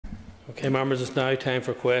Okay, members, it's now time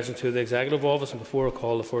for questions to the Executive Office, and before I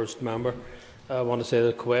call the first member, I want to say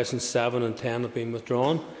that questions 7 and 10 have been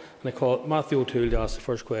withdrawn, and I call Matthew O'Toole to ask the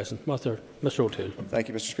first question. Mr O'Toole. Thank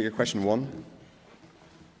you, Mr Speaker. Question 1.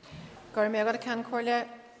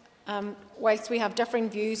 Whilst we have differing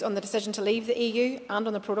views on the decision to leave the EU and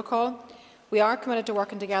on the protocol, we are committed to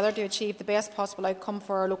working together to achieve the best possible outcome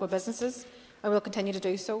for our local businesses, and will continue to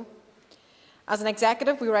do so. As an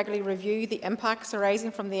executive, we regularly review the impacts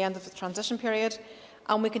arising from the end of the transition period,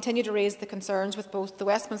 and we continue to raise the concerns with both the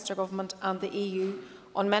Westminster Government and the EU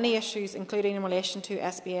on many issues, including in relation to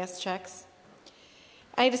SBS checks.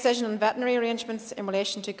 Any decision on veterinary arrangements in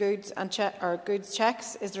relation to goods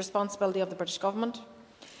checks is the responsibility of the British Government.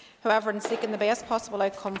 However, in seeking the best possible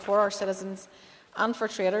outcome for our citizens and for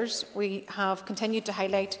traders, we have continued to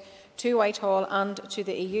highlight to Whitehall and to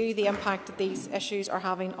the EU the impact that these issues are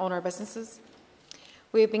having on our businesses.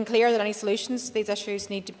 We have been clear that any solutions to these issues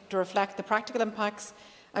need to reflect the practical impacts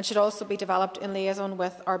and should also be developed in liaison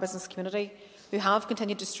with our business community, who have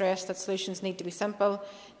continued to stress that solutions need to be simple,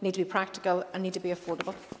 need to be practical and need to be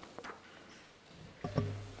affordable.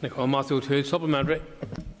 Matthew O'Toole, supplementary.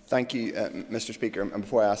 Thank you, Mr Speaker. And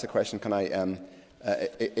before I ask the question, can I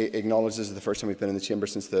acknowledge this is the first time we've been in the Chamber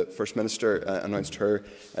since the First Minister announced her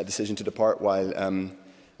decision to depart, while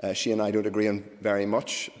she and I don't agree on very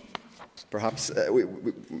much. Perhaps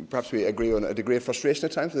we agree on a degree of frustration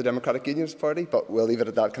at times with the Democratic Unionist Party, but we'll leave it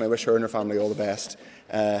at that. Can I wish her and her family all the best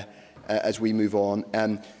as we move on?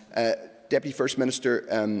 Deputy First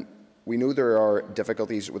Minister, we know there are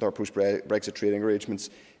difficulties with our post-Brexit trading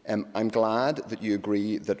arrangements. I'm glad that you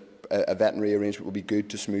agree that a veterinary arrangement will be good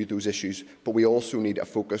to smooth those issues, but we also need a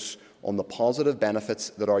focus on the positive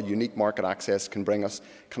benefits that our unique market access can bring us.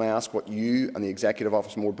 Can I ask what you and the Executive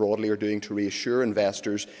Office more broadly are doing to reassure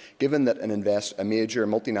investors, given that a major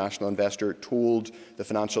multinational investor told the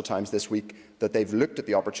Financial Times this week that they've looked at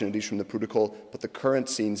the opportunities from the protocol, but the current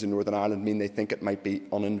scenes in Northern Ireland mean they think it might be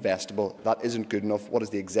uninvestable? That isn't good enough. What is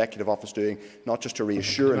the Executive Office doing, not just to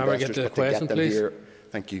reassure investors, but to get them here?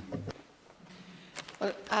 Thank you.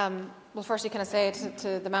 Well, firstly, can I say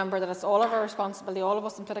to the member that it's all of our responsibility, all of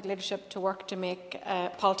us in political leadership, to work to make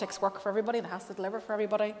politics work for everybody, and it has to deliver for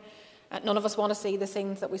everybody. None of us want to see the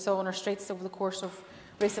scenes that we saw on our streets over the course of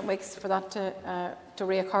recent weeks for that to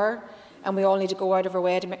reoccur, and we all need to go out of our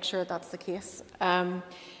way to make sure that's the case.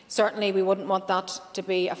 Certainly, we wouldn't want that to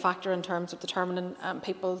be a factor in terms of determining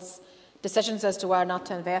people's decisions as to whether or not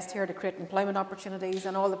to invest here, to create employment opportunities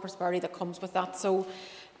and all the prosperity that comes with that. So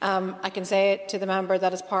I can say to the member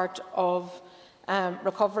that as part of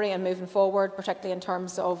recovery and moving forward, particularly in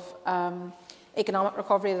terms of economic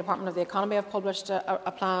recovery, the Department of the Economy have published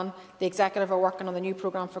a plan. The Executive are working on the new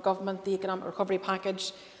programme for government, the economic recovery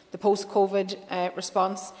package, the post-COVID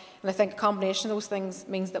response. And I think a combination of those things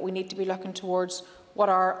means that we need to be looking towards what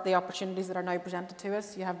are the opportunities that are now presented to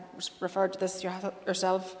us. You have referred to this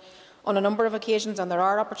yourself on a number of occasions, and there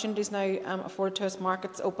are opportunities now afforded to us,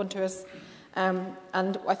 markets open to us.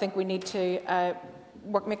 And I think we need to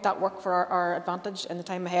make that work for our advantage in the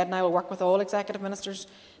time ahead, and I will work with all Executive Ministers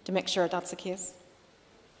to make sure that's the case.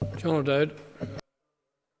 John O'Dowd.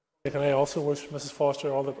 Can I also wish Mrs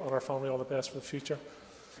Foster and our family all the best for the future?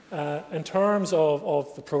 In terms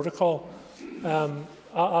of the protocol,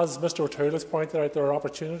 as Mr O'Toole has pointed out, there are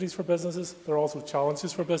opportunities for businesses, there are also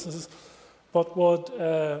challenges for businesses. But would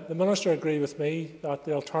the Minister agree with me that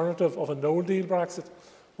the alternative of a no-deal Brexit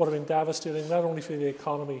would have been devastating not only for the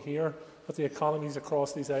economy here, but the economies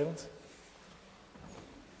across these islands?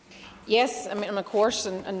 Yes, I mean, of course,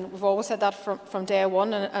 and we've always said that from day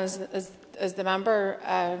one, and as the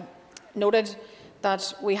member noted,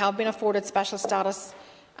 that we have been afforded special status,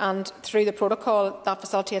 and through the protocol that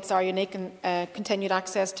facilitates our unique and continued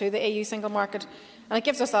access to the EU single market. And it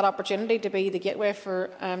gives us that opportunity to be the gateway for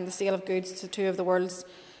the sale of goods to two of the world's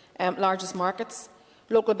largest markets.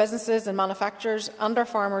 Local businesses and manufacturers and our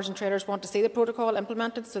farmers and traders want to see the protocol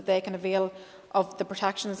implemented so that they can avail of the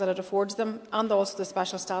protections that it affords them, and also the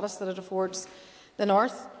special status that it affords the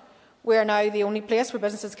North. We are now the only place where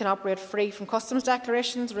businesses can operate free from customs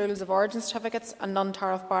declarations, rules of origin certificates and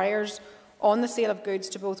non-tariff barriers on the sale of goods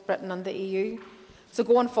to both Britain and the EU. So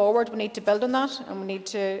going forward, we need to build on that, and we need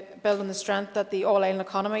to build on the strength that the all-island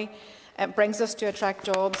economy brings us to attract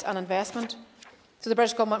jobs and investment. So the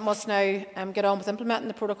British Government must now get on with implementing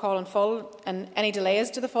the protocol in full, and any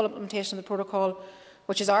delays to the full implementation of the protocol,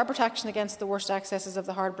 which is our protection against the worst excesses of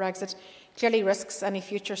the hard Brexit, clearly risks any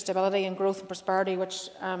future stability and growth and prosperity, which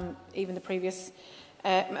even the previous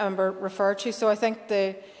member referred to. So I think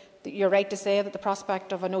you're right to say that the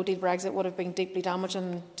prospect of a no-deal Brexit would have been deeply damaging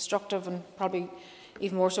and destructive, and probably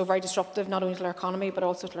even more so very disruptive, not only to our economy but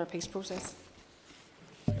also to our peace process.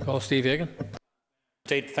 Call Steve Egan.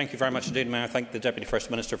 Indeed, thank you very much indeed. May I thank the Deputy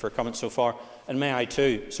First Minister for her comments so far, and may I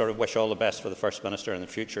too wish all the best for the First Minister in the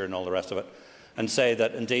future and all the rest of it, and say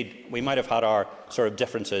that indeed we might have had our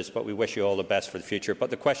differences, but we wish you all the best for the future. But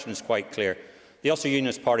the question is quite clear. The Ulster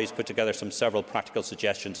Unionist Party has put together several practical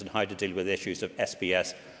suggestions on how to deal with issues of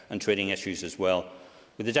SPS and trading issues as well.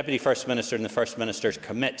 Will the Deputy First Minister and the First Minister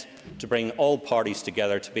commit to bring all parties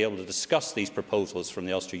together to be able to discuss these proposals from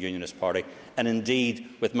the Ulster Unionist Party, and indeed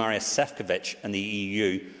with Maria Sefcovic and the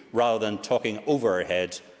EU, rather than talking over our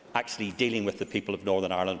heads, actually dealing with the people of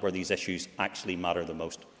Northern Ireland where these issues actually matter the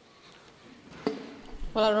most?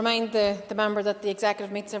 Well, I'll remind the member that the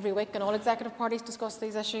Executive meets every week and all executive parties discuss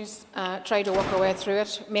these issues, try to work our way through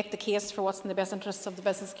it, make the case for what's in the best interests of the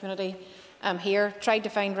business community here, try to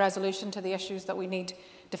find resolution to the issues that we need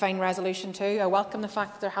to find resolution to. I welcome the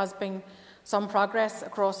fact that there has been some progress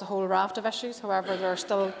across a whole raft of issues. However, there are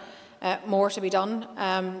still more to be done.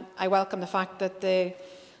 I welcome the fact that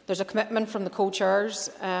there's a commitment from the co-chairs,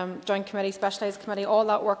 Joint Committee, Specialised Committee. All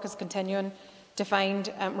that work is continuing to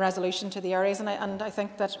find resolution to the areas, and I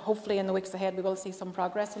think that hopefully in the weeks ahead we will see some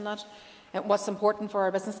progress in that. What's important for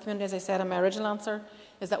our business community, as I said in my original answer,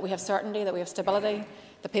 is that we have certainty, that we have stability,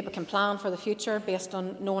 that people can plan for the future based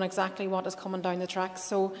on knowing exactly what is coming down the tracks.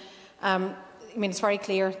 So, it's very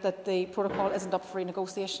clear that the protocol isn't up for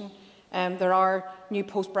renegotiation. There are new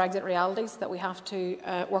post-Brexit realities that we have to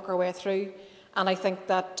work our way through, and I think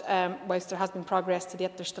that whilst there has been progress to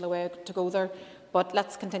date, there's still a way to go there. But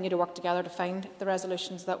let's continue to work together to find the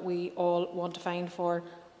resolutions that we all want to find for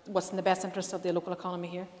what's in the best interest of the local economy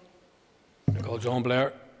here. Call John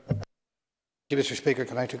Blair. Mr. Speaker,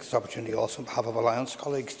 can I take this opportunity also on behalf of Alliance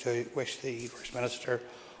colleagues to wish the First Minister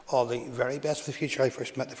all the very best for the future. I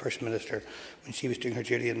first met the First Minister when she was doing her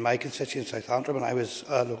duty in my constituency, South Antrim, when I was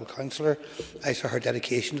a local councillor. I saw her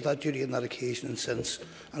dedication to that duty on that occasion and since,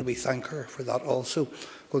 and we thank her for that also.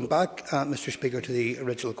 Going back, Mr. Speaker, to the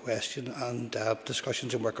original question and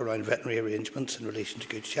discussions and work around veterinary arrangements in relation to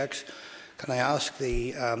goods checks, can I ask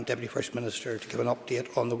the Deputy First Minister to give an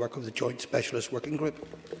update on the work of the Joint Specialist Working Group?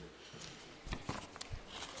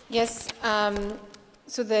 Yes.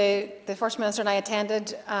 So the First Minister and I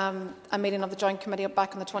attended a meeting of the Joint Committee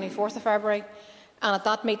back on the 24th of February, and at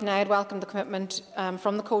that meeting I had welcomed the commitment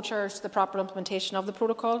from the co-chairs to the proper implementation of the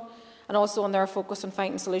protocol, and also on their focus on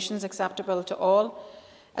finding solutions acceptable to all,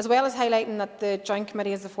 as well as highlighting that the Joint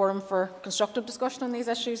Committee is the forum for constructive discussion on these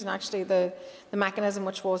issues and actually the mechanism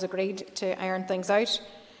which was agreed to iron things out.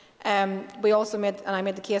 We also made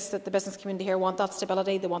the case that the business community here want that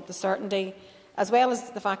stability, they want the certainty, as well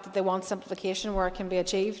as the fact that they want simplification where it can be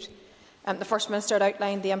achieved. The First Minister had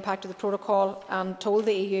outlined the impact of the protocol and told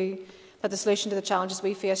the EU that the solution to the challenges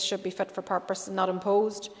we face should be fit for purpose and not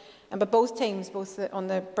imposed. But both teams, both on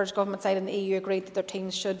the British Government side and the EU, agreed that their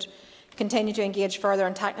teams should continue to engage further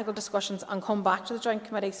in technical discussions and come back to the Joint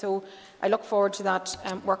Committee. So I look forward to that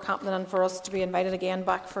work happening and for us to be invited again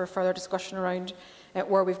back for further discussion around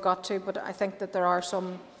where we've got to. But I think that there are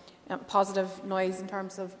some positive noise in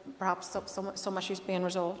terms of perhaps some issues being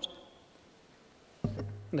resolved.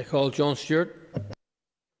 I call John Stewart.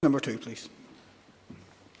 Number 2, please.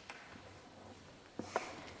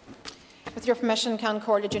 With your permission, can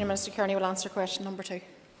call the Junior Minister Kearney will answer question number 2.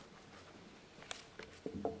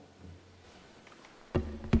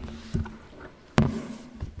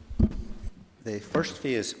 The first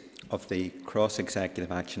phase of the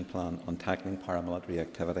cross-executive action plan on tackling paramilitary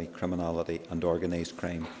activity, criminality and organised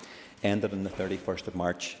crime ended on the 31st of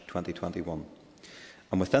March 2021.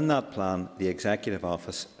 And within that plan, the Executive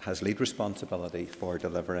Office has lead responsibility for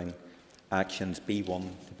delivering actions B1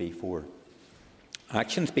 to B4.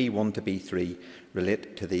 Actions B1 to B3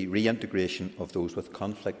 relate to the reintegration of those with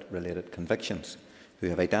conflict-related convictions who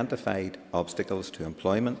have identified obstacles to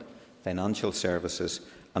employment, financial services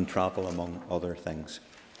and travel, among other things.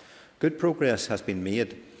 Good progress has been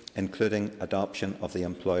made, including adoption of the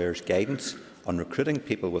employer's guidance on recruiting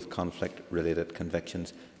people with conflict-related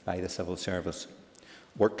convictions by the civil service.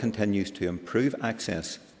 Work continues to improve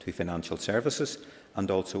access to financial services and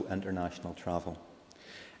also international travel.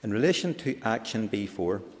 In relation to Action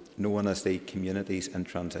B4, known as the Communities in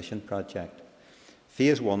Transition project,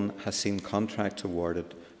 Phase 1 has seen contracts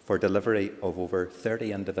awarded for delivery of over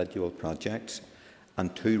 30 individual projects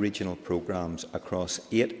and 2 regional programmes across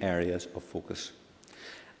 8 areas of focus.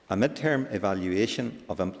 A mid-term evaluation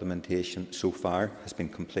of implementation so far has been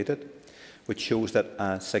completed, which shows that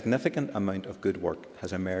a significant amount of good work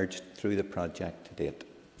has emerged through the project to date.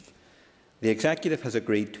 The Executive has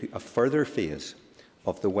agreed to a further phase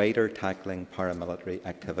of the wider Tackling Paramilitary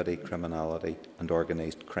Activity, Criminality and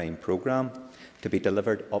Organised Crime programme to be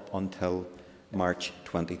delivered up until March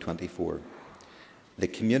 2024. The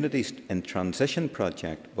Communities in Transition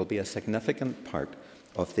project will be a significant part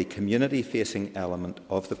of the community-facing element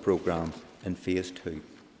of the programme in Phase 2.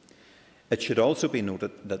 It should also be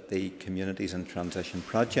noted that the Communities in Transition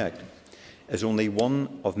project is only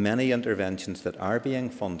one of many interventions that are being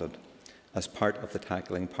funded as part of the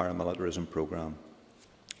Tackling Paramilitarism programme,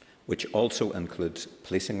 which also includes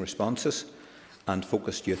policing responses and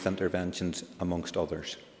focused youth interventions, amongst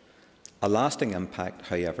others. A lasting impact,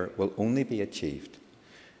 however, will only be achieved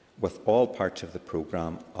with all parts of the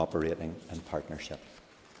programme operating in partnership.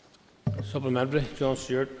 Supplementary, John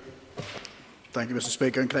Stewart. Thank you, Mr.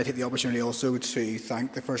 Speaker. And can I take the opportunity also to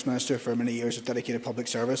thank the First Minister for many years of dedicated public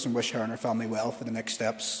service and wish her and her family well for the next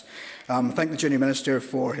steps. Thank the Junior Minister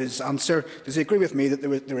for his answer. Does he agree with me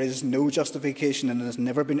that there is no justification and there has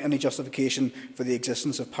never been any justification for the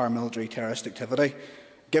existence of paramilitary terrorist activity?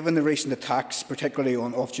 Given the recent attacks, particularly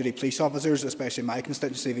on off-duty police officers, especially in my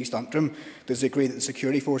constituency of East Antrim, does he agree that the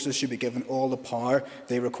security forces should be given all the power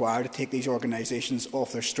they require to take these organisations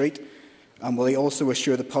off their street? And will he also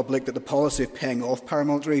assure the public that the policy of paying off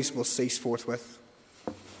paramilitaries will cease forthwith?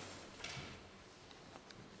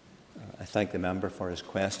 I thank the member for his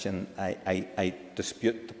question. I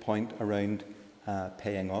dispute the point around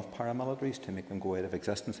paying off paramilitaries to make them go out of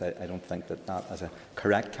existence. I don't think that that is a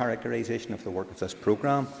correct characterisation of the work of this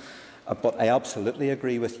programme. But I absolutely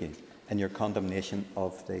agree with you in your condemnation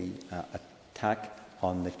of the attack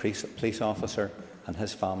on the police officer and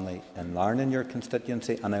his family in Larne in your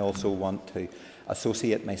constituency, and I also want to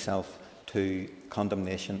associate myself to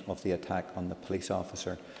condemnation of the attack on the police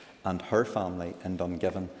officer and her family in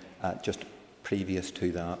Dungiven just previous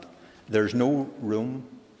to that. There's no room,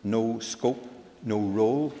 no scope, no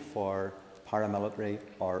role for paramilitary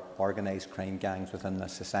or organised crime gangs within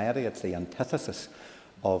this society. It's the antithesis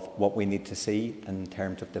of what we need to see in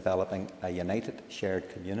terms of developing a united, shared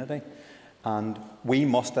community. And we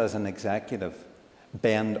must, as an executive,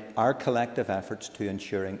 bend our collective efforts to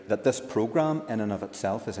ensuring that this programme in and of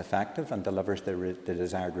itself is effective and delivers the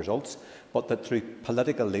desired results, but that through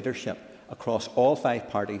political leadership across all 5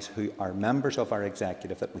 parties who are members of our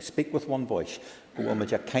executive, that we speak with one voice,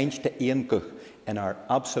 in our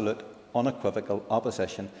absolute, unequivocal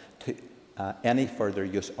opposition to any further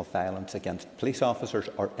use of violence against police officers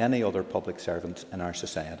or any other public servants in our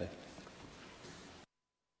society.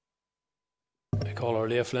 I call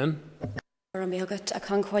Orlia Flynn.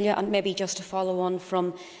 And maybe just to follow on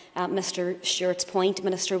from Mr Stewart's point,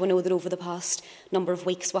 Minister, we know that over the past number of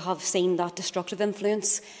weeks we have seen that destructive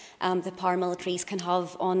influence that paramilitaries can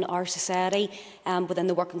have on our society within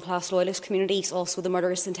the working class loyalist communities, also the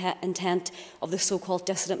murderous intent of the so-called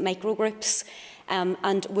dissident microgroups.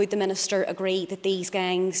 And would the Minister agree that these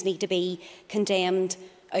gangs need to be condemned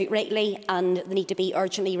outrightly and they need to be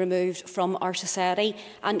urgently removed from our society,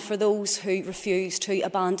 and for those who refuse to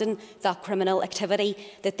abandon that criminal activity,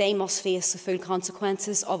 that they must face the full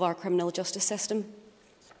consequences of our criminal justice system?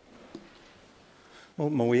 Well,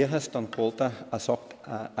 Maria has done Polta a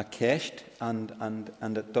ceist,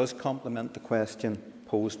 and it does complement the question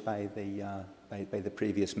posed by the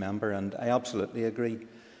previous member, and I absolutely agree.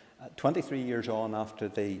 23 years on after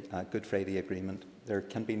the Good Friday Agreement, there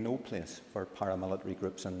can be no place for paramilitary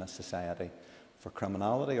groups in this society, for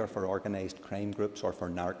criminality or for organised crime groups or for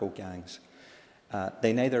narco gangs.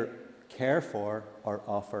 They neither care for or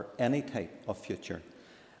offer any type of future.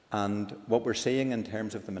 And what we're seeing in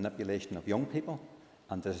terms of the manipulation of young people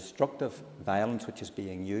and the destructive violence which is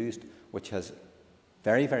being used, which has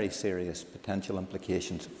very, very serious potential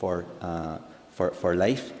implications for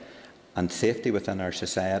life and safety within our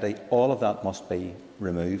society, all of that must be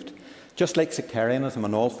removed. Just like sectarianism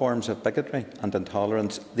and all forms of bigotry and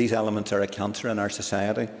intolerance, these elements are a cancer in our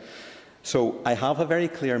society. So I have a very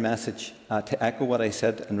clear message to echo what I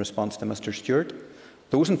said in response to Mr Stewart.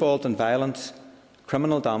 Those involved in violence,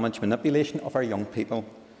 criminal damage, manipulation of our young people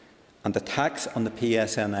and attacks on the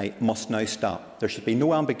PSNI must now stop. There should be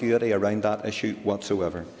no ambiguity around that issue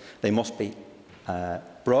whatsoever. They must be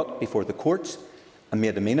brought before the courts and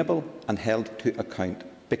made amenable and held to account,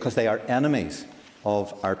 because they are enemies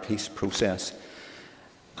of our peace process.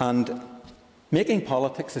 And making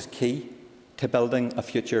politics is key to building a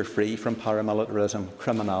future free from paramilitarism,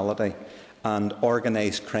 criminality and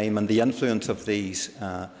organised crime and the influence of these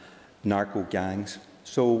narco gangs.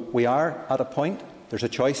 So we are at a point, there's a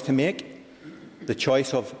choice to make, the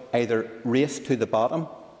choice of either race to the bottom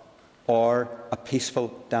or a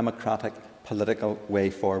peaceful, democratic political way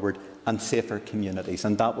forward and safer communities,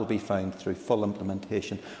 and that will be found through full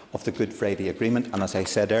implementation of the Good Friday Agreement. And as I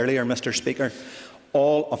said earlier, Mr. Speaker,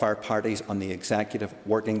 all of our parties on the executive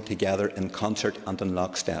working together in concert and in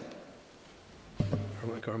lockstep.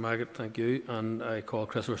 Thank you. And I call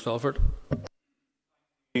Christopher Stalford.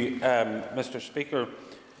 Mr. Speaker,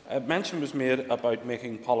 mention was made about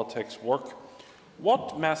making politics work.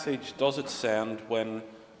 What message does it send when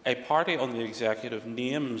a party on the executive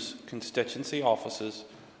names constituency offices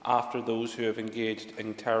after those who have engaged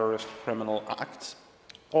in terrorist criminal acts,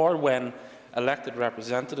 or when elected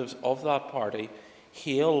representatives of that party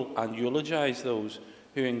hail and eulogise those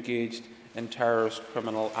who engaged in terrorist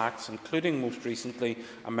criminal acts, including most recently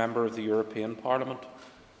a member of the European Parliament?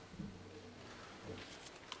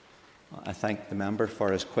 I thank the member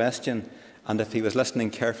for his question, and if he was listening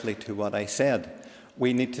carefully to what I said,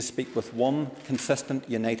 we need to speak with one consistent,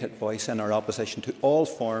 united voice in our opposition to all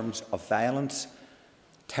forms of violence,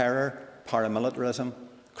 terror, paramilitarism,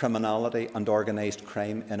 criminality and organised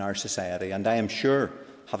crime in our society. And I am sure,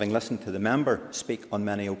 having listened to the member speak on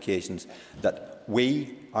many occasions, that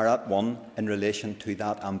we are at one in relation to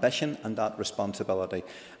that ambition and that responsibility.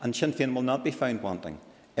 And Sinn Féin will not be found wanting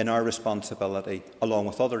in our responsibility, along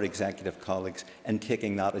with other executive colleagues, in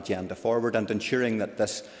taking that agenda forward and ensuring that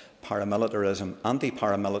this paramilitarism,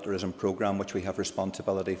 anti-paramilitarism programme, which we have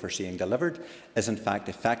responsibility for seeing delivered, is in fact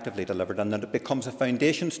effectively delivered, and that it becomes a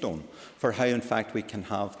foundation stone for how in fact we can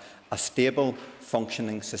have a stable,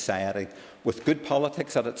 functioning society with good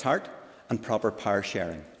politics at its heart and proper power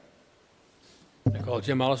sharing. I call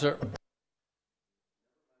Jim Allister.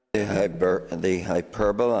 The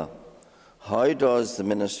hyperbola. How does the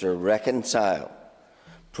Minister reconcile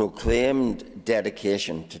proclaimed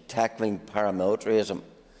dedication to tackling paramilitarism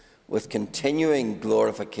with continuing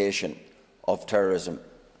glorification of terrorism,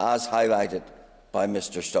 as highlighted by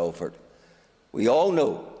Mr Stalford? We all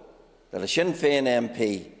know that a Sinn Féin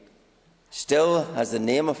MP still has the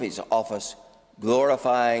name of his office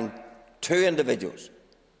glorifying two individuals,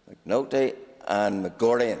 McNulty and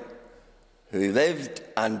McGorian, who lived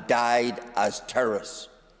and died as terrorists.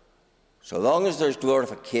 So long as there is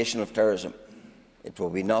glorification of terrorism, it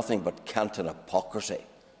will be nothing but cant and hypocrisy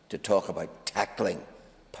to talk about tackling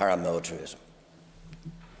paramilitarism.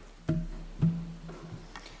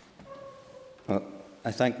 Well,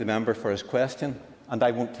 I thank the member for his question, and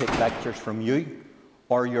I won't take lectures from you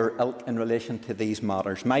or your ilk in relation to these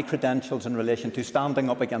matters. My credentials in relation to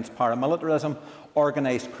standing up against paramilitarism,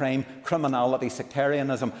 organised crime, criminality,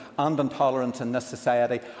 sectarianism and intolerance in this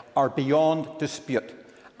society are beyond dispute,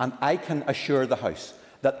 and I can assure the House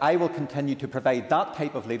that I will continue to provide that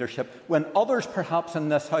type of leadership when others perhaps in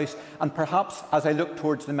this House, and perhaps as I look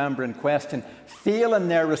towards the member in question, fail in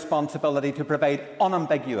their responsibility to provide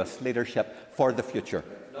unambiguous leadership for the future.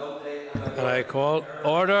 And I call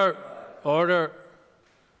order.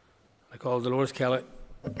 I call Dolores Kelly.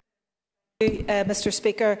 Mr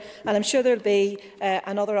Speaker, and I'm sure there will be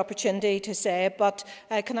another opportunity to say, but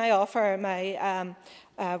can I offer my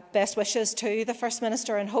best wishes to the First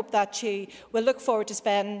Minister and hope that she will look forward to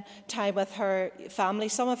spending time with her family,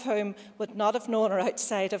 some of whom would not have known her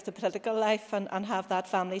outside of the political life, and have that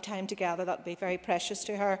family time together. That would be very precious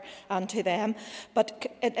to her and to them.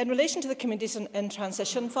 But in relation to the Communities in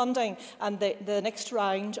Transition funding and the next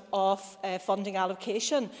round of funding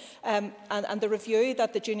allocation and the review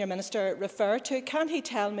that the Junior Minister referred to, can he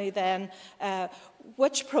tell me then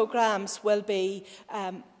which programmes will be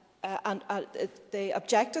the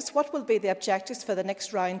objectives, what will be the objectives for the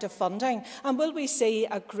next round of funding, and will we see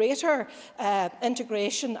a greater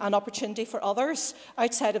integration and opportunity for others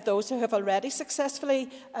outside of those who have already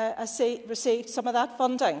successfully received some of that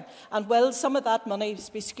funding, and will some of that money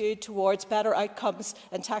be skewed towards better outcomes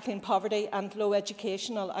in tackling poverty and low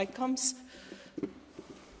educational outcomes?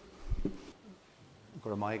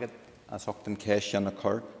 I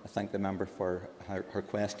thank the member for her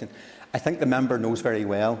question. I think the member knows very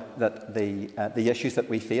well that the issues that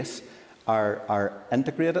we face are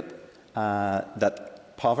integrated,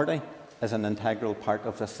 that poverty is an integral part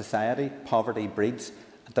of this society. Poverty breeds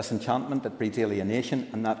disenchantment, it breeds alienation,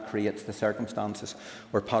 and that creates the circumstances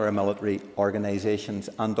where paramilitary organisations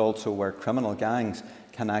and also where criminal gangs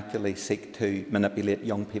can actually seek to manipulate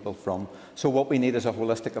young people from. So what we need is a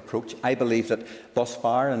holistic approach. I believe that thus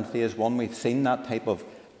far in Phase 1 we've seen that type of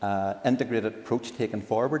integrated approach taken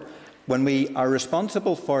forward. When we are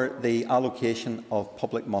responsible for the allocation of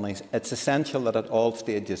public monies, it's essential that at all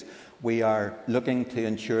stages we are looking to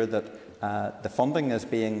ensure that the funding is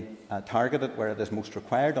being targeted where it is most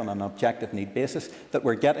required on an objective need basis, that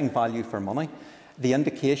we're getting value for money. The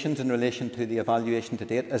indications in relation to the evaluation to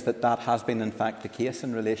date is that that has been in fact the case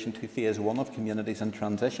in relation to phase 1 of communities in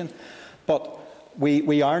transition. But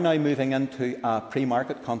we are now moving into a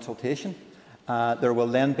pre-market consultation. There will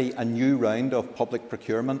then be a new round of public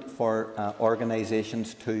procurement for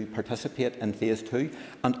organisations to participate in phase 2,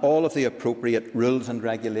 and all of the appropriate rules and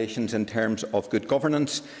regulations in terms of good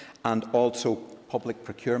governance and also public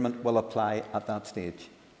procurement will apply at that stage.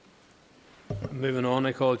 Moving on,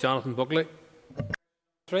 I call Jonathan Buckley.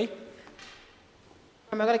 I'm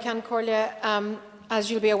going to call you. As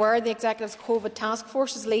you'll be aware, the Executive's COVID Task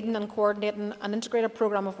Force is leading and coordinating an integrated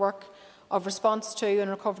programme of work of response to and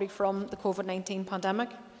recovery from the COVID-19 pandemic.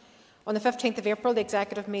 On the 15th of April, the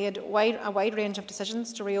Executive made a wide range of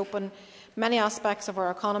decisions to reopen many aspects of our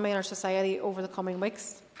economy and our society over the coming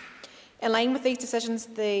weeks. In line with these decisions,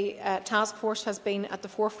 the Task Force has been at the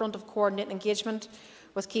forefront of coordinating engagement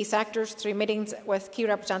with key sectors through meetings with key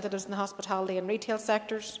representatives in the hospitality and retail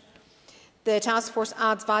sectors. The Task Force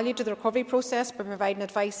adds value to the recovery process by providing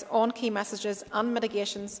advice on key messages and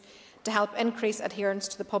mitigations to help increase adherence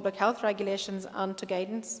to the public health regulations and to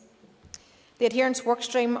guidance. The adherence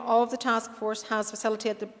workstream of the Task Force has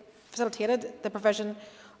facilitated the provision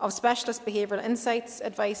of specialist behavioural insights,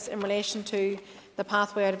 advice in relation to the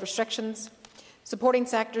pathway out of restrictions, supporting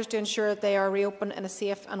sectors to ensure that they are reopened in a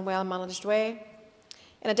safe and well-managed way.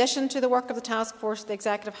 In addition to the work of the Task Force, the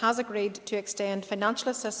Executive has agreed to extend financial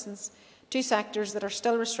assistance to sectors that are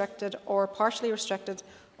still restricted or partially restricted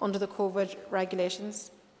under the COVID regulations.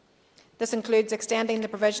 This includes extending the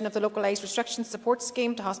provision of the Localised Restrictions Support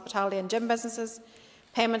Scheme to hospitality and gym businesses,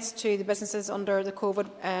 payments to the businesses under the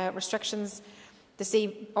COVID restrictions, the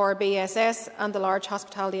CRBSS and the large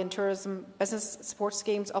hospitality and tourism business support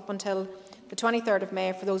schemes up until the 23rd of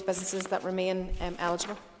May for those businesses that remain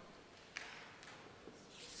eligible.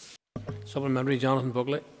 Supplementary, Jonathan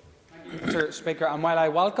Buckley. Mr. Speaker, and while I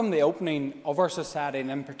welcome the opening of our society,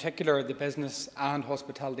 and in particular the business and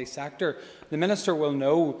hospitality sector, the Minister will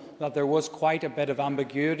know that there was quite a bit of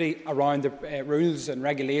ambiguity around the rules and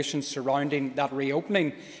regulations surrounding that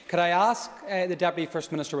reopening. Could I ask the Deputy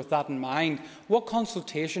First Minister, with that in mind, what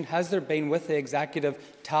consultation has there been with the Executive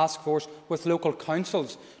Task Force, with local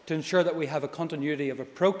councils, to ensure that we have a continuity of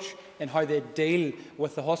approach in how they deal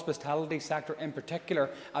with the hospitality sector in particular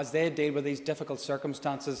as they deal with these difficult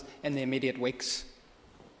circumstances in the immediate weeks?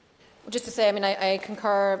 Well, just to say, I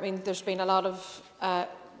concur. There's been a lot of,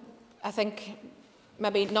 I think,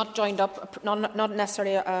 maybe not joined up, not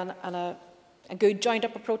necessarily a good joined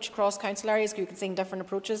up approach across council areas. You can see different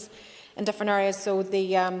approaches in different areas. So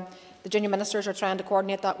the junior ministers are trying to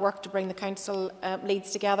coordinate that work to bring the council leads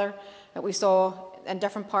together. We saw in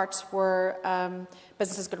different parts where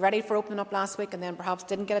businesses got ready for opening up last week and then perhaps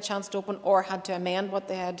didn't get a chance to open or had to amend what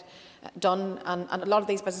they had done. And a lot of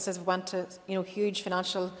these businesses went to huge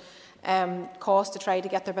financial cost to try to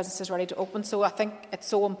get their businesses ready to open. So I think it's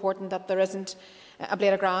so important that there isn't a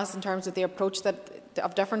blade of grass in terms of the approach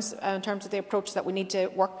in terms of the approach that we need to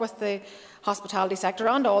work with the hospitality sector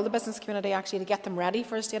and all the business community actually to get them ready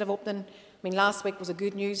for a state of opening. Last week was a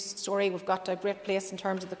good news story. We've got to a great place in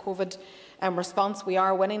terms of the COVID response. We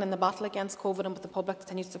are winning in the battle against COVID, and with the public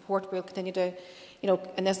continued support, we'll continue to,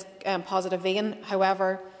 in this positive vein.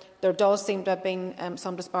 However, there does seem to have been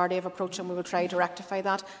some disparity of approach, and we will try to rectify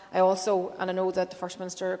that. I also, and I know that the First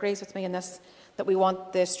Minister agrees with me in this, that we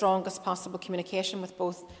want the strongest possible communication with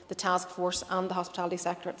both the Task Force and the hospitality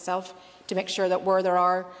sector itself to make sure that where there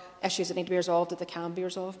are issues that need to be resolved, that they can be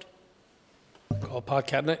resolved. Call Pat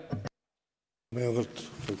Cabinet. May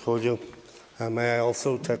I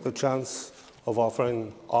also take the chance of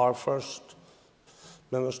offering our First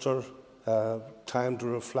Minister time to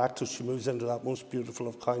reflect as she moves into that most beautiful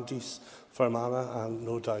of counties, Fermanagh, and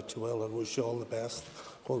no doubt you will, and wish you all the best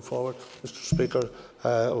going forward. Mr. Speaker,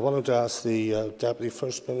 I wanted to ask the Deputy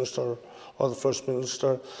First Minister or the First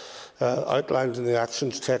Minister outlined in the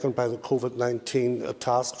actions taken by the COVID-19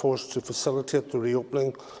 Task Force to facilitate the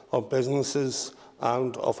reopening of businesses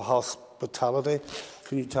and of hospitality.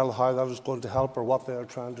 Can you tell how that is going to help, or what they are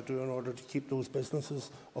trying to do in order to keep those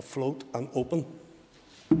businesses afloat and open?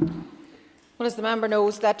 Well, as the member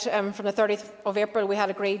knows, that from the 30th of April we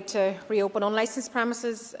had agreed to reopen unlicensed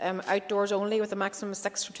premises, outdoors only, with a maximum of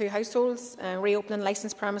 6 for 2 households, reopening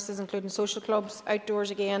licensed premises including social clubs,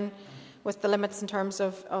 outdoors again, with the limits in terms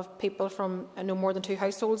of people from no more than 2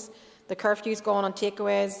 households. The curfew's gone on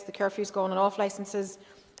takeaways, the curfew's gone on off licences,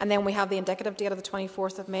 and then we have the indicative date of the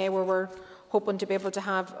 24th of May where we're hoping to be able to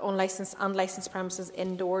have unlicensed and licensed premises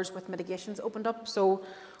indoors with mitigations opened up. So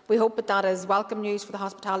we hope that that is welcome news for the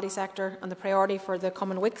hospitality sector, and the priority for the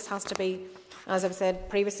coming weeks has to be, as I've said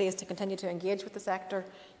previously, is to continue to engage with the sector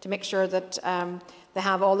to make sure that they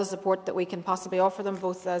have all the support that we can possibly offer them,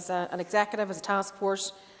 both as an executive, as a task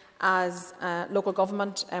force, as local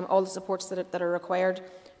government, all the supports that are required.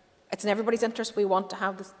 It's in everybody's interest. We want to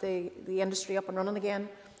have the industry up and running again.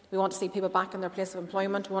 We want to see people back in their place of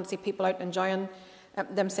employment. We want to see people out enjoying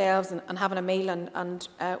themselves and having a meal and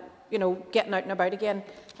you know, getting out and about again.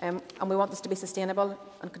 And we want this to be sustainable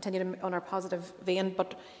and continue on our positive vein,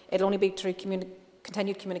 but it'll only be through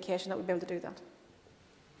continued communication that we'll be able to do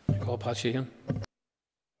that. Call Pat Sheehan.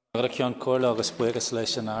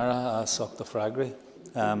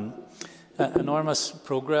 Enormous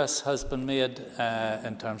progress has been made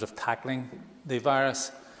in terms of tackling the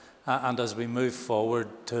virus, and as we move forward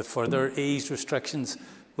to further ease restrictions,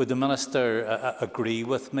 would the Minister agree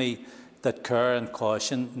with me that care and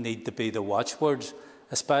caution need to be the watchwords,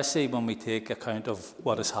 especially when we take account of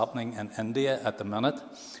what is happening in India at the minute,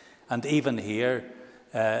 and even here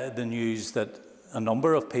the news that a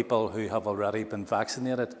number of people who have already been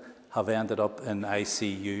vaccinated have ended up in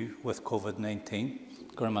ICU with COVID-19.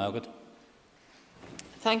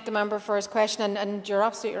 Thank the member for his question, and you're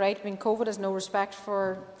absolutely right. I mean, COVID has no respect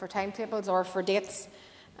for timetables or for dates,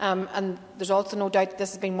 and there's also no doubt that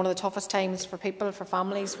this has been one of the toughest times for people, for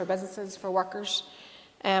families, for businesses, for workers,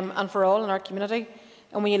 and for all in our community.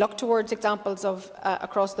 And when you look towards examples of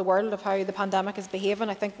across the world of how the pandemic is behaving,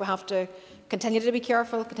 I think we have to continue to be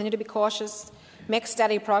careful, continue to be cautious, make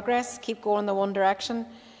steady progress, keep going in the one direction.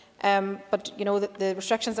 But you know, the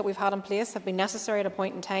restrictions that we've had in place have been necessary at a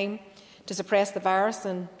point in time to suppress the virus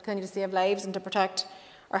and continue to save lives and to protect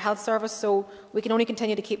our health service. So we can only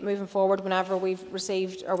continue to keep moving forward whenever we've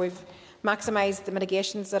received or we've maximised the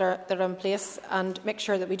mitigations that are in place, and make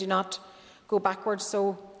sure that we do not go backwards.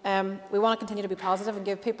 So we want to continue to be positive and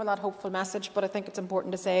give people that hopeful message, but I think it's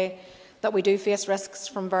important to say that we do face risks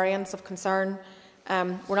from variants of concern.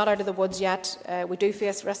 We're not out of the woods yet. We do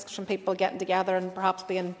face risks from people getting together and perhaps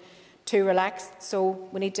being too relaxed. So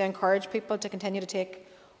we need to encourage people to continue to take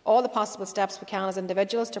all the possible steps we can as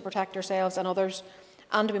individuals to protect ourselves and others,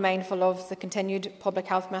 and to be mindful of the continued public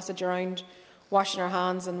health message around washing our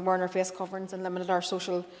hands and wearing our face coverings and limiting our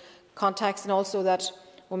social contacts, and also that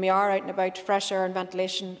when we are out and about, fresh air and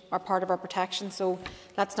ventilation are part of our protection. So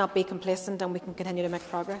let's not be complacent, and we can continue to make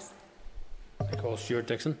progress. I call Stewart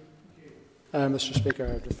Dixon. Mr.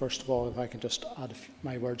 Speaker, first of all, if I can just add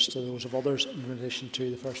my words to those of others in relation to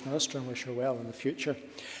the First Minister and wish her well in the future.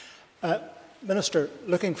 Minister,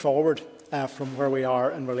 looking forward from where we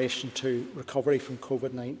are in relation to recovery from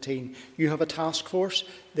COVID-19, you have a task force.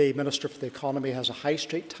 The Minister for the Economy has a High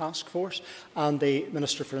Street task force, and the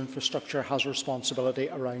Minister for Infrastructure has responsibility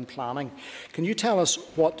around planning. Can you tell us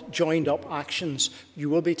what joined-up actions you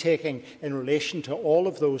will be taking in relation to all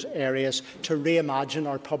of those areas to reimagine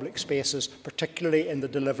our public spaces, particularly in the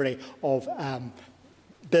delivery of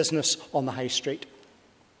business on the High Street?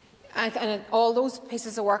 And all those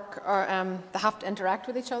pieces of work are, they have to interact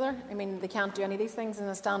with each other. I mean, they can't do any of these things in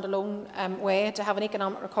a standalone way. To have an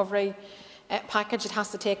economic recovery package, it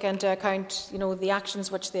has to take into account, you know, the actions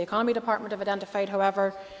which the Economy Department have identified.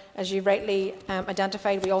 However, as you rightly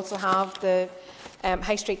identified, we also have the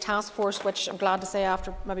High Street Task Force, which I'm glad to say,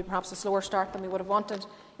 after maybe perhaps a slower start than we would have wanted,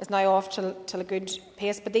 is now off till a good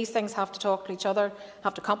pace. But these things have to talk to each other,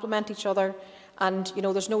 have to complement each other. And you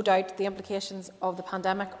know, there's no doubt the implications of the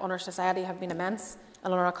pandemic on our society have been immense,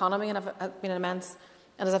 and on our economy have been immense.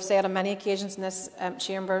 And as I've said on many occasions in this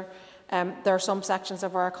chamber, there are some sections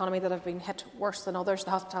of our economy that have been hit worse than others, the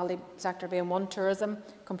hospitality sector being one, tourism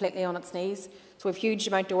completely on its knees. So we have a huge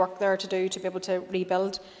amount of work there to do to be able to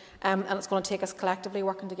rebuild, and it's going to take us collectively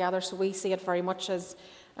working together. So we see it very much as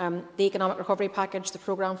the economic recovery package, the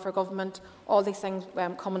programme for government, all these things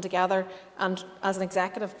coming together, and as an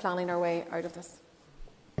executive planning our way out of this.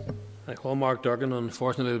 I call Mark Durgan.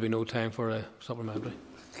 Unfortunately, there will be no time for a supplementary.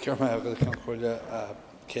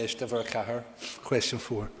 Question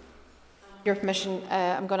 4. Your permission,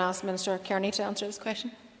 I'm going to ask Minister Kearney to answer this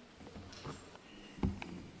question.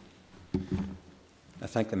 I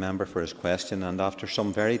thank the member for his question, and after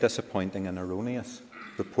some very disappointing and erroneous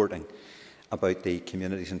reporting about the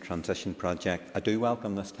Communities in Transition project, I do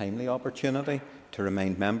welcome this timely opportunity to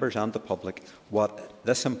remind members and the public what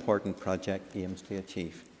this important project aims to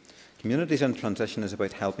achieve. Communities in Transition is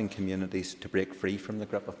about helping communities to break free from the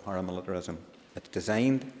grip of paramilitarism. It's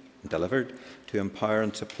designed and delivered to empower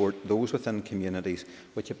and support those within communities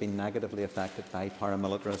which have been negatively affected by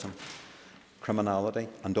paramilitarism, criminality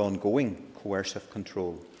and ongoing coercive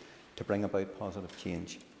control, to bring about positive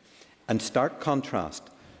change. In stark contrast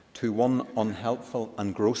to one unhelpful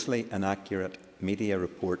and grossly inaccurate media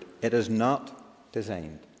report, it is not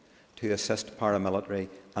designed to assist paramilitary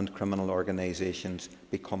and criminal organisations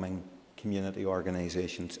becoming community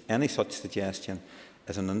organisations. Any such suggestion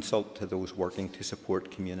is an insult to those working to support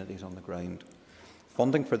communities on the ground.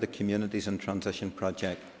 Funding for the Communities in Transition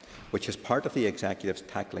project, which is part of the Executive's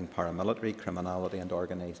Tackling Paramilitary, Criminality and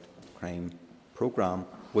Organised Crime programme,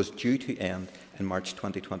 was due to end in March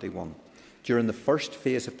 2021. During the first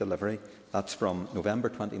phase of delivery, that's from November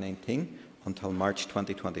 2019 until March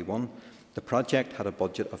 2021, the project had a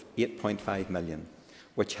budget of £8.5 million,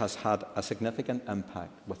 which has had a significant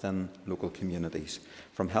impact within local communities,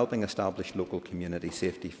 from helping establish local community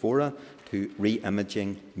safety fora to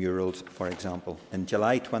re-imaging murals, for example. In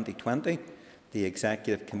July 2020, the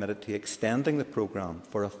Executive committed to extending the programme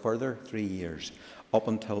for a further 3 years, up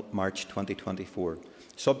until March 2024,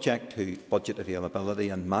 subject to budget availability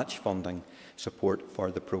and match funding support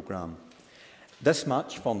for the programme. This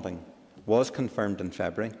match funding was confirmed in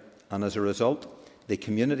February, and as a result, the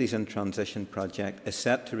Communities in Transition project is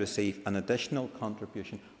set to receive an additional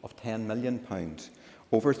contribution of £10 million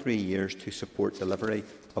over 3 years to support delivery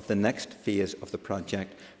of the next phase of the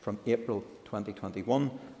project from April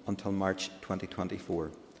 2021 until March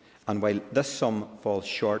 2024. And while this sum falls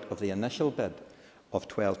short of the initial bid of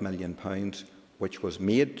 £12 million, which was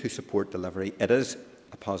made to support delivery, it is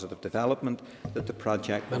a positive development that the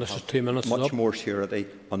project will have much more surety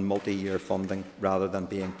on multi-year funding rather than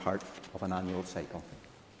being part of an annual cycle.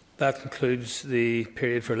 That concludes the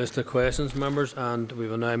period for a list of questions, members, and we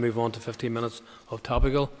will now move on to 15 minutes of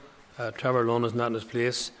topical. Trevor Lunn is not in his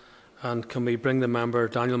place. And can we bring the member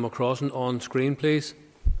Daniel McCrossan on screen, please?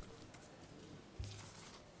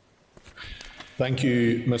 Thank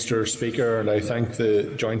you, Mr Speaker, and I thank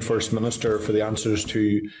the Joint First Minister for the answers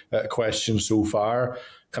to questions so far.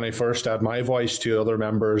 Can I first add my voice to other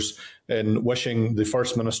members in wishing the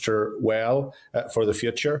First Minister well for the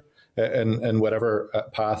future in whatever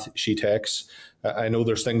path she takes. I know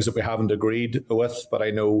there's things that we haven't agreed with, but I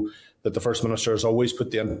know that the First Minister has always put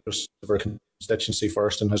the interests of her constituency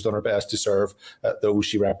first and has done her best to serve those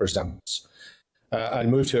she represents. I'll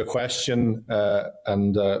move to a question,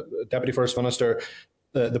 Deputy First Minister,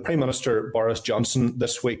 the Prime Minister Boris Johnson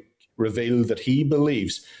this week revealed that he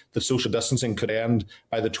believes that social distancing could end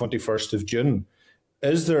by the 21st of June.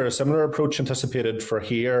 Is there a similar approach anticipated for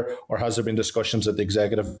here, or has there been discussions at the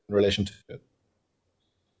Executive in relation to it?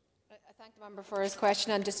 I thank the member for his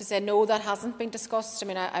question, and just to say no, that hasn't been discussed. I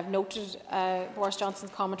mean, I've noted Boris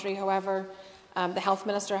Johnson's commentary. However, the Health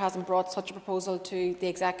Minister hasn't brought such a proposal to the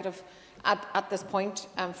Executive at this point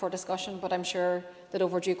for discussion, but I'm sure that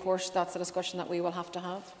over due course that's a discussion that we will have to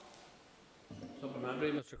have.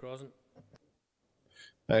 Supplementary, Mr Crossan.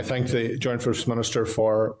 I thank the Joint First Minister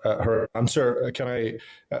for her answer. Can I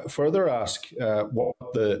further ask what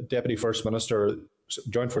the Deputy First Minister,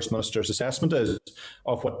 Joint First Minister's assessment is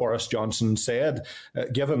of what Boris Johnson said,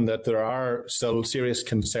 given that there are still serious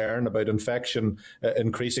concern about infection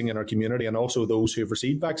increasing in our community, and also those who have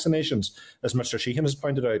received vaccinations, as Mr Sheehan has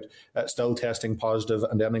pointed out, still testing positive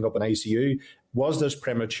and ending up in ICU. Was this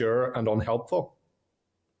premature and unhelpful?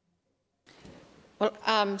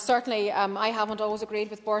 Well, certainly I haven't always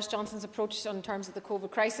agreed with Boris Johnson's approach in terms of the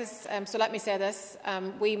COVID crisis. So let me say this.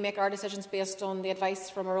 We make our decisions based on the advice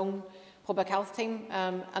from our own public health team,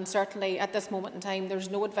 and certainly at this moment in time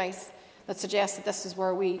there's no advice that suggests that this is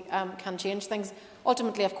where we can change things.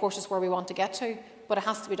 Ultimately, of course, it's where we want to get to, but it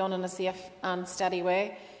has to be done in a safe and steady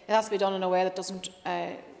way. It has to be done in a way that doesn't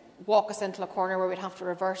walk us into a corner where we'd have to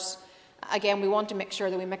reverse. Again, we want to make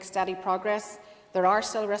sure that we make steady progress. There are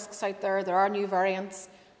still risks out there. There are new variants.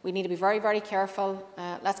 We need to be very, very careful.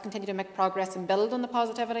 Let's continue to make progress and build on the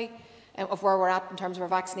positivity of where we're at in terms of our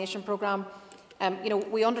vaccination programme.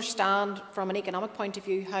 We understand from an economic point of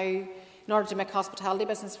view how, in order to make hospitality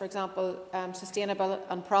business, for example, sustainable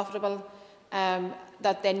and profitable,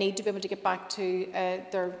 that they need to be able to get back to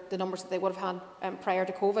the numbers that they would have had prior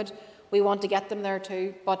to COVID. We want to get them there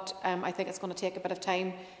too, but I think it's going to take a bit of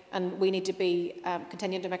time, and we need to be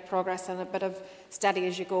continuing to make progress and a bit of steady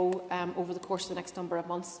as you go over the course of the next number of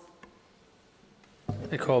months.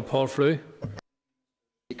 I call Paul Frew.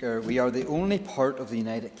 Speaker, we are the only part of the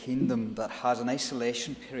United Kingdom that has an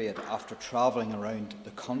isolation period after travelling around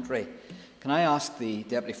the country. Can I ask the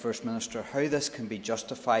Deputy First Minister how this can be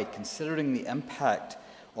justified, considering the impact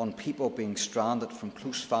on people being stranded from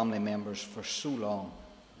close family members for so long?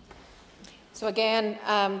 So again,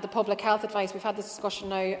 the public health advice, we've had this discussion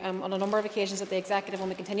now on a number of occasions at the Executive, and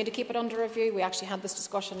we continue to keep it under review. We actually had this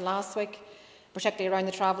discussion last week, particularly around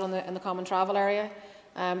the travel in the common travel area.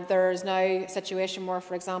 There is now a situation where,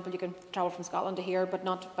 for example, you can travel from Scotland to here, but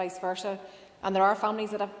not vice versa. And there are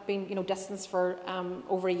families that have been, distanced for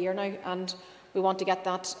over a year now, and we want to get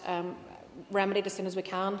that remedied as soon as we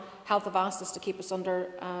can. Health have asked us to keep us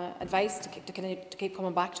under advice, to keep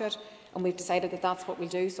coming back to it, and we've decided that that's what we'll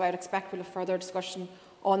do. So I'd expect we'll have further discussion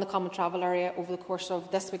on the common travel area over the course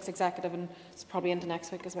of this week's executive, and it's probably into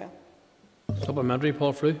next week as well. Supplementary,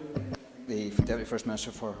 Paul Frew. The Deputy First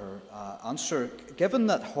Minister for her answer. Given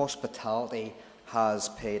that hospitality has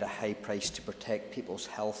paid a high price to protect people's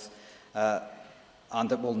health and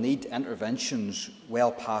that will need interventions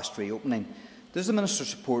well past reopening, does the Minister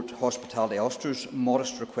support Hospitality Ulster's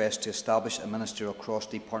modest request to establish a ministerial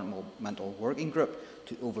cross-departmental working group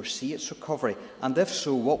to oversee its recovery? And if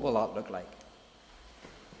so, what will that look like?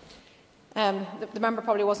 The member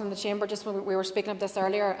probably wasn't in the chamber just when we were speaking of this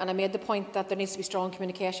earlier, and I made the point that there needs to be strong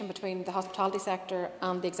communication between the hospitality sector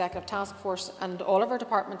and the Executive Task Force and all of our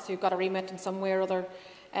departments who've got a remit in some way or other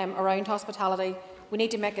around hospitality. We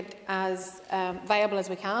need to make it as viable as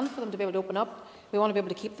we can for them to be able to open up. We want to be able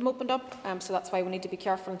to keep them opened up, so that's why we need to be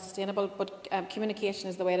careful and sustainable, but communication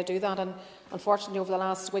is the way to do that. And unfortunately, over the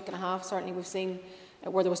last week and a half, certainly we've seen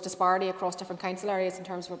where there was disparity across different council areas in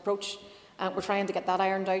terms of approach. We're trying to get that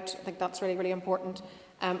ironed out. I think that's really, really important.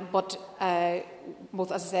 But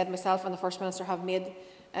both, as I said, myself and the First Minister have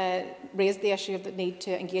raised the issue of the need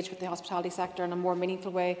to engage with the hospitality sector in a more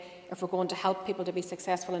meaningful way if we're going to help people to be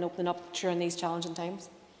successful in opening up during these challenging times.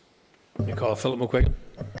 You call Philip McQuiggan.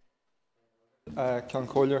 Ceann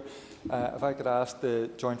Comhairle, if I could ask the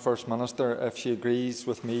Joint First Minister if she agrees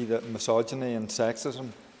with me that misogyny and sexism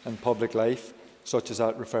in public life, such as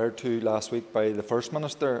that referred to last week by the First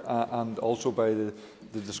Minister and also by the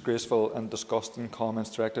disgraceful and disgusting comments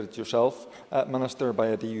directed at yourself, Minister, by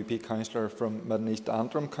a DUP councillor from Mid and East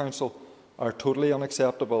Antrim Council, are totally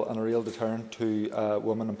unacceptable and a real deterrent to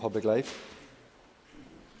women in public life?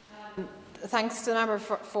 Thanks to the member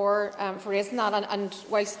for raising that. And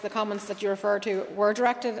whilst the comments that you refer to were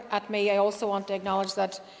directed at me, I also want to acknowledge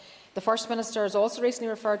that the First Minister has also recently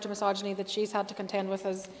referred to misogyny that she's had to contend with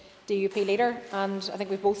as DUP leader, and I think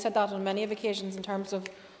we've both said that on many of occasions in terms of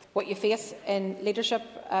what you face in leadership,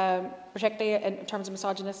 particularly in terms of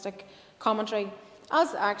misogynistic commentary,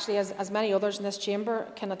 as many others in this chamber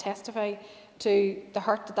can testify to the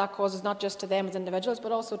hurt that causes, not just to them as individuals,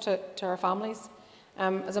 but also to our families.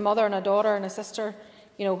 As a mother and a daughter and a sister,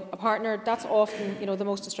 a partner, that's often the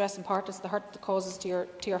most distressing part, is the hurt that causes to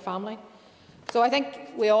your family. So I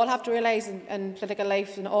think we all have to realise in political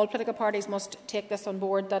life, and all political parties must take this on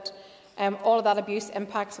board, that all of that abuse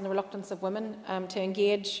impacts on the reluctance of women to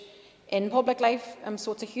engage in public life.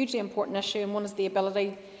 So it's a hugely important issue, and one is the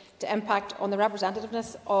ability to impact on the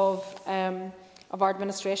representativeness of our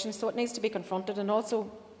administration. So it needs to be confronted, and also,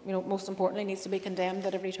 most importantly, needs to be condemned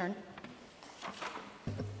at every turn.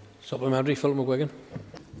 Supplementary, Philip McQuiggan.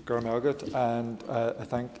 And I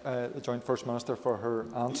thank the Joint First Minister for her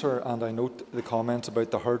answer, and I note the comments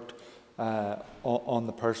about the hurt on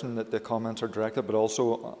the person that the comments are directed, but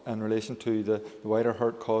also in relation to the wider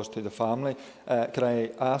hurt caused to the family. Could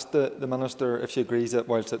I ask the Minister if she agrees that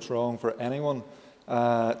whilst it's wrong for anyone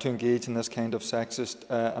to engage in this kind of sexist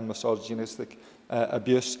and misogynistic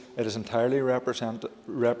abuse, it is entirely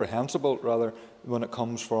reprehensible when it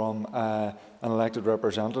comes from an elected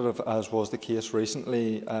representative, as was the case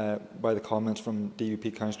recently by the comments from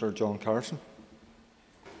DUP councillor John Carson?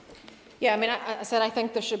 Yeah, I said I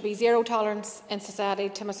think there should be zero tolerance in society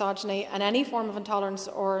to misogyny and any form of intolerance,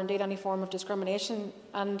 or indeed any form of discrimination.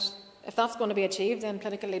 And if that's going to be achieved, then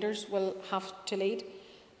political leaders will have to lead.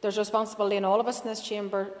 There's a responsibility in all of us in this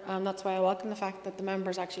chamber, and that's why I welcome the fact that the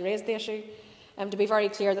members actually raised the issue. To be very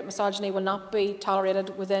clear that misogyny will not be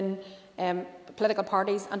tolerated within political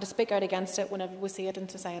parties, and to speak out against it whenever we see it in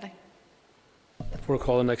society. Before I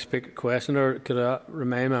call the next questioner, could I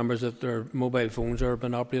remind members that their mobile phones are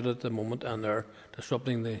being operated at the moment and they're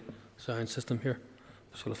disrupting the sound system here.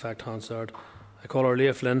 This will affect Hansard. I call her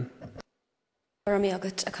Leah Flynn.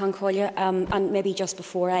 And maybe just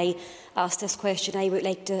before I ask this question, I would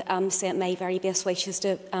like to send my very best wishes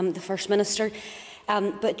to the First Minister.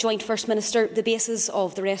 But Joint First Minister, the basis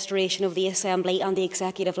of the restoration of the Assembly and the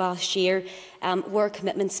Executive last year were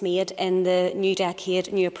commitments made in the new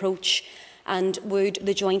decade, new approach. And would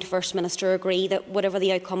the Joint First Minister agree that whatever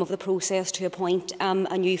the outcome of the process to appoint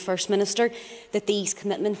a new First Minister, that these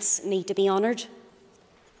commitments need to be honoured?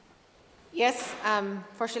 Yes.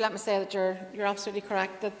 Firstly, let me say that you're absolutely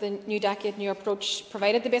correct that the new decade, new approach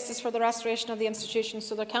provided the basis for the restoration of the institution,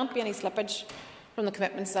 so there can't be any slippage from the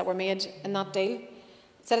commitments that were made in that deal.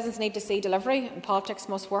 Citizens need to see delivery, and politics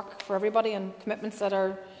must work for everybody, and commitments that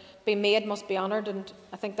are been made must be honoured, and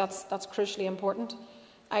I think that's crucially important.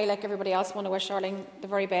 I, like everybody else, want to wish Arlene the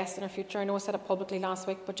very best in her future. I know I said it publicly last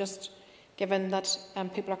week, but just given that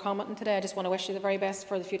people are commenting today, I just want to wish you the very best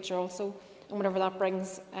for the future also, and whatever that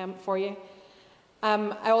brings for you.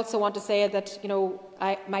 I also want to say that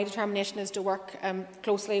my determination is to work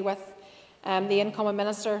closely with the incoming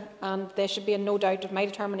minister, and there should be no doubt of my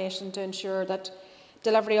determination to ensure that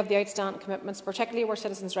delivery of the outstanding commitments, particularly where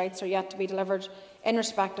citizens' rights are yet to be delivered in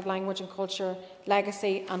respect of language and culture,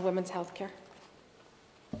 legacy and women's healthcare.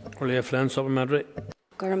 Corlia Flynn, supplementary.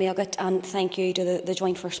 And thank you to the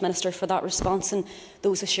Joint First Minister for that response and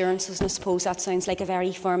those assurances. And I suppose that sounds like a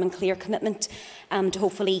very firm and clear commitment to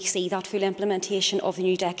hopefully see that full implementation of the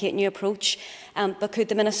new decade, new approach. But could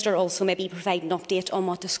the Minister also maybe provide an update on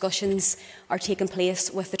what discussions are taking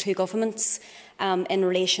place with the two governments in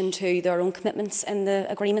relation to their own commitments in the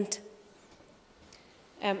agreement?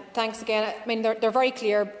 Thanks again. I mean, they're very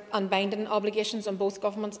clear and binding obligations on both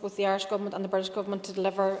governments, both the Irish Government and the British Government, to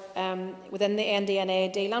deliver within the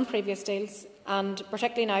NDNA deal and previous deals. And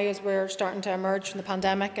particularly now, as we're starting to emerge from the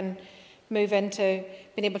pandemic and move into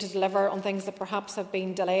being able to deliver on things that perhaps have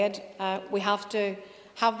been delayed, we have to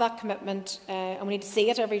have that commitment, and we need to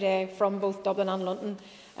see it every day from both Dublin and London,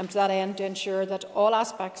 to that end, to ensure that all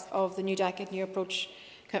aspects of the new decade, new approach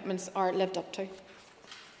commitments are lived up to.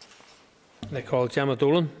 They call Gemma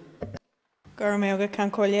Dolan.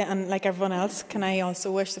 And like everyone else, can I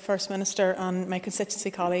also wish the First Minister and my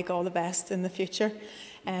constituency colleague all the best in the future.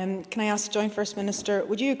 Can I ask the Joint First Minister,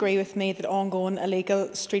 would you agree with me that ongoing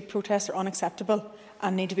illegal street protests are unacceptable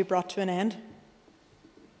and need to be brought to an end?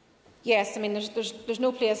 Yes, I mean there's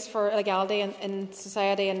no place for illegality in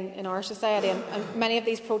society, in our society, and many of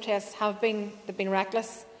these protests have been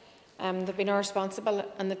reckless, they've been irresponsible,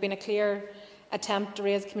 and they've been a clear attempt to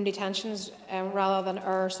raise community tensions rather than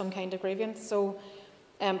err some kind of grievance. So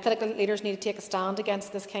political leaders need to take a stand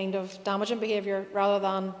against this kind of damaging behaviour, rather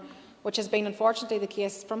than, which has been unfortunately the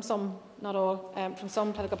case from some, not all, from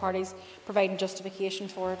some political parties, providing justification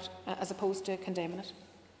for it as opposed to condemning it.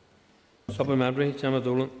 Supplementary, Gemma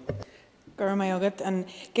Dolan. And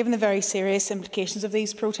given the very serious implications of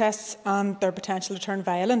these protests and their potential to turn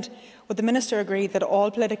violent, would the Minister agree that all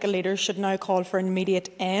political leaders should now call for an immediate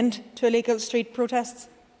end to illegal street protests?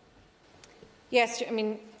 Yes, I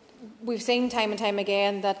mean, we've seen time and time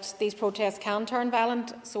again that these protests can turn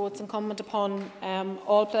violent, so it's incumbent upon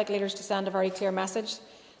all political leaders to send a very clear message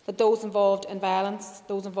that those involved in violence,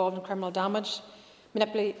 those involved in criminal damage,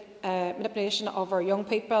 manipulation of our young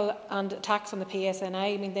people and attacks on the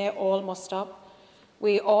PSNI, I mean, they all must stop.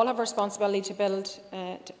 We all have a responsibility to build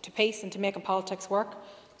to peace and to making politics work.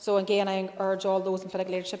 So again, I urge all those in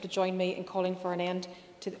political leadership to join me in calling for an end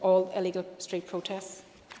to all illegal street protests.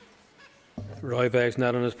 Roy Beggs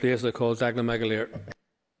not in his place, they call Dagna McAleer.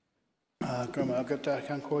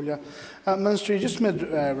 Minister, you just made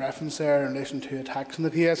reference there in relation to attacks on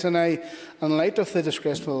the PSNI. In light of the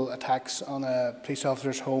disgraceful attacks on a police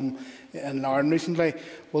officer's home in Larne recently,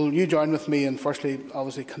 will you join with me in firstly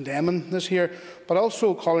obviously condemning this here, but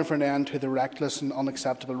also calling for an end to the reckless and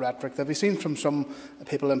unacceptable rhetoric that we've seen from some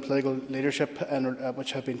people in political leadership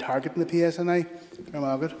which have been targeting the PSNI?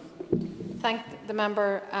 Thank the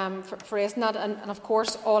member for raising that, and of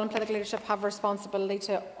course all in political leadership have a responsibility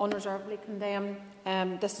to unreservedly condemn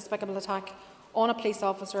this despicable attack on a police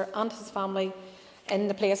officer and his family in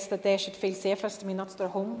the place that they should feel safest. I mean, that's their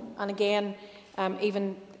home. And again,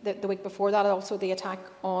 even the week before that, also the attack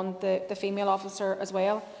on the female officer as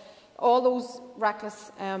well. All those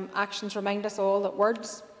reckless actions remind us all that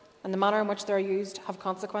words and the manner in which they're used have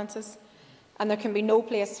consequences, and there can be no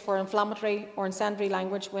place for inflammatory or incendiary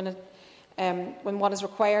language when what is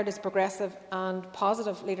required is progressive and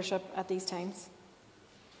positive leadership at these times.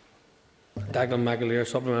 Dagna McAleer,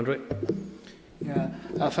 supplementary.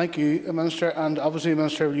 Thank you, Minister. And obviously,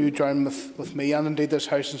 Minister, will you join with me and indeed this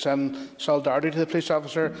House in sending solidarity to the police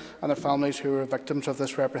officer and the families who were victims of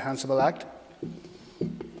this reprehensible act?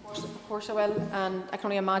 Of course I will, and I can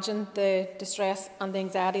only imagine the distress and the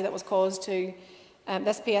anxiety that was caused to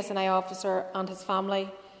this PSNI officer and his family,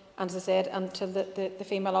 and as I said, and to the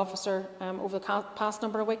female officer over the past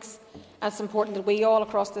number of weeks. And it's important that we all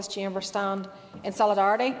across this chamber stand in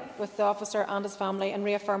solidarity with the officer and his family and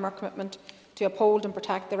reaffirm our commitment to uphold and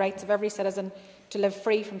protect the rights of every citizen to live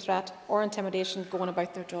free from threat or intimidation going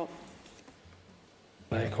about their job.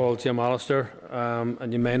 I call Jim Allister,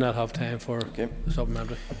 and you may not have time for the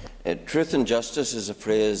supplementary. Truth and justice is a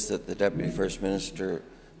phrase that the Deputy First Minister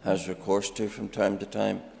has recourse to from time to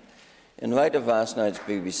time. In light of last night's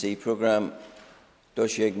BBC programme,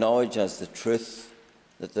 does she acknowledge as the truth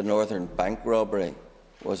that the Northern Bank robbery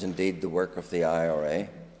was indeed the work of the IRA?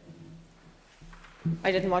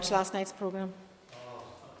 I didn't watch last night's programme.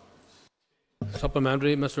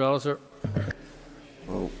 Supplementary, Mr. Allister.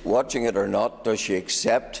 Well, watching it or not, does she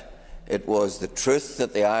accept it was the truth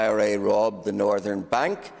that the IRA robbed the Northern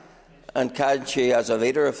Bank? And can she, as a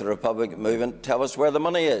leader of the Republican movement, tell us where the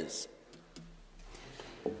money is?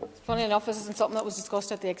 Funny enough, this isn't something that was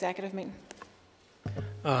discussed at the executive meeting.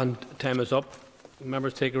 And time is up.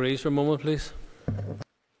 Members take a ease for a moment, please.